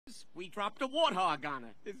We dropped a warthog on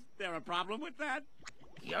her. Is there a problem with that?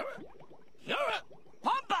 Kiara?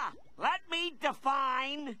 Pumbaa! Let me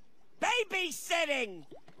define babysitting!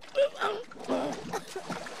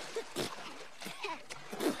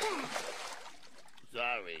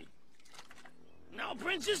 Sorry. Now,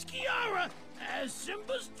 Princess Kiara, as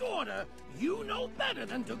Simba's daughter, you know better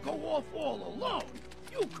than to go off all alone.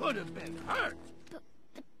 You could have been hurt.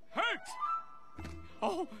 Hurt?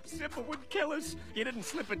 Oh, Simba would kill us. You didn't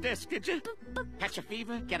slip a disc, did you? Catch a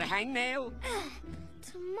fever? Get a hangnail?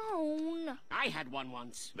 Timon. I had one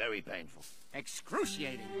once. Very painful.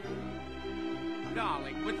 Excruciating.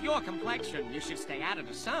 Darling, with your complexion, you should stay out of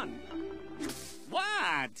the sun.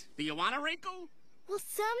 What? Do you want a wrinkle? Will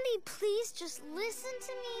somebody please just listen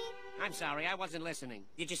to me? I'm sorry, I wasn't listening.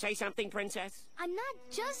 Did you say something, Princess? I'm not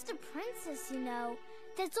just a princess, you know.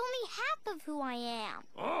 That's only half of who I am.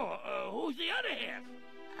 Oh, who's the other half?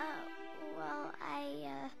 Well,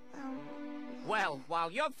 Well,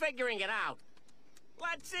 while you're figuring it out,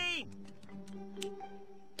 let's eat!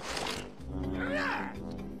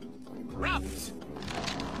 Ruffs!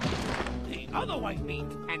 The other white meat.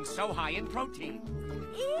 And so high in protein.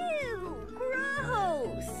 Ew!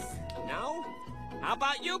 Gross! No? How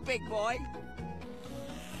about you, big boy?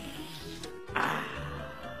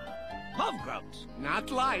 Love grows.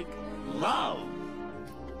 Not like. Love.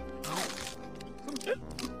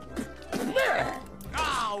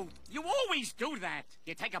 Oh, you always do that.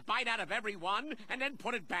 You take a bite out of every one and then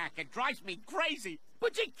put it back. It drives me crazy.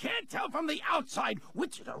 But you can't tell from the outside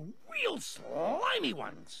which are the real slimy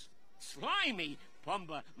ones. Slimy?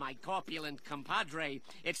 Pumbaa, my corpulent compadre.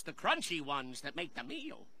 It's the crunchy ones that make the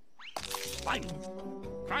meal. Slimy.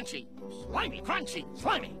 Crunchy. Slimy. Crunchy.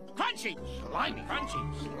 Slimy. Crunchy. Slimy.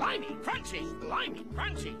 Crunchy. Slimy. Crunchy. Slimy.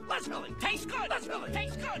 Crunchy. Let's fill it. Tastes good. Let's fill it.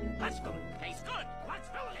 Tastes good. Let's fill it. Tastes good. Let's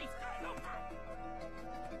fill it. Tastes good. No problem.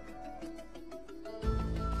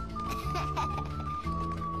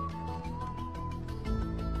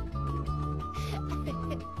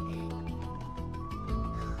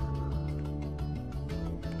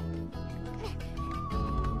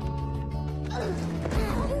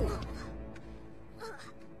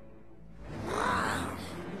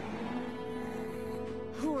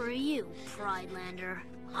 Who are you, Pridelander?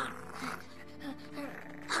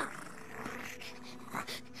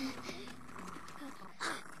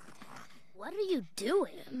 What are you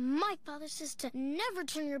doing? My father says to never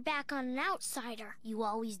turn your back on an outsider. You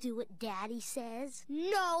always do what Daddy says?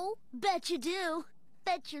 No! Bet you do.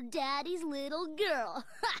 Bet you're Daddy's little girl.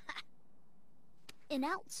 An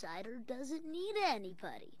outsider doesn't need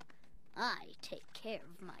anybody. I take care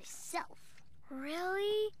of myself.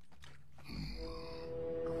 Really?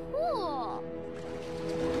 Cool!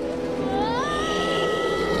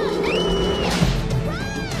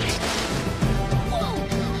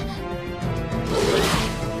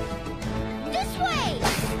 This way!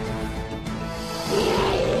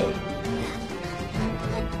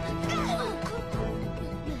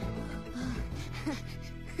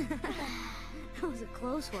 That was a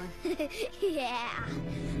close one. Yeah.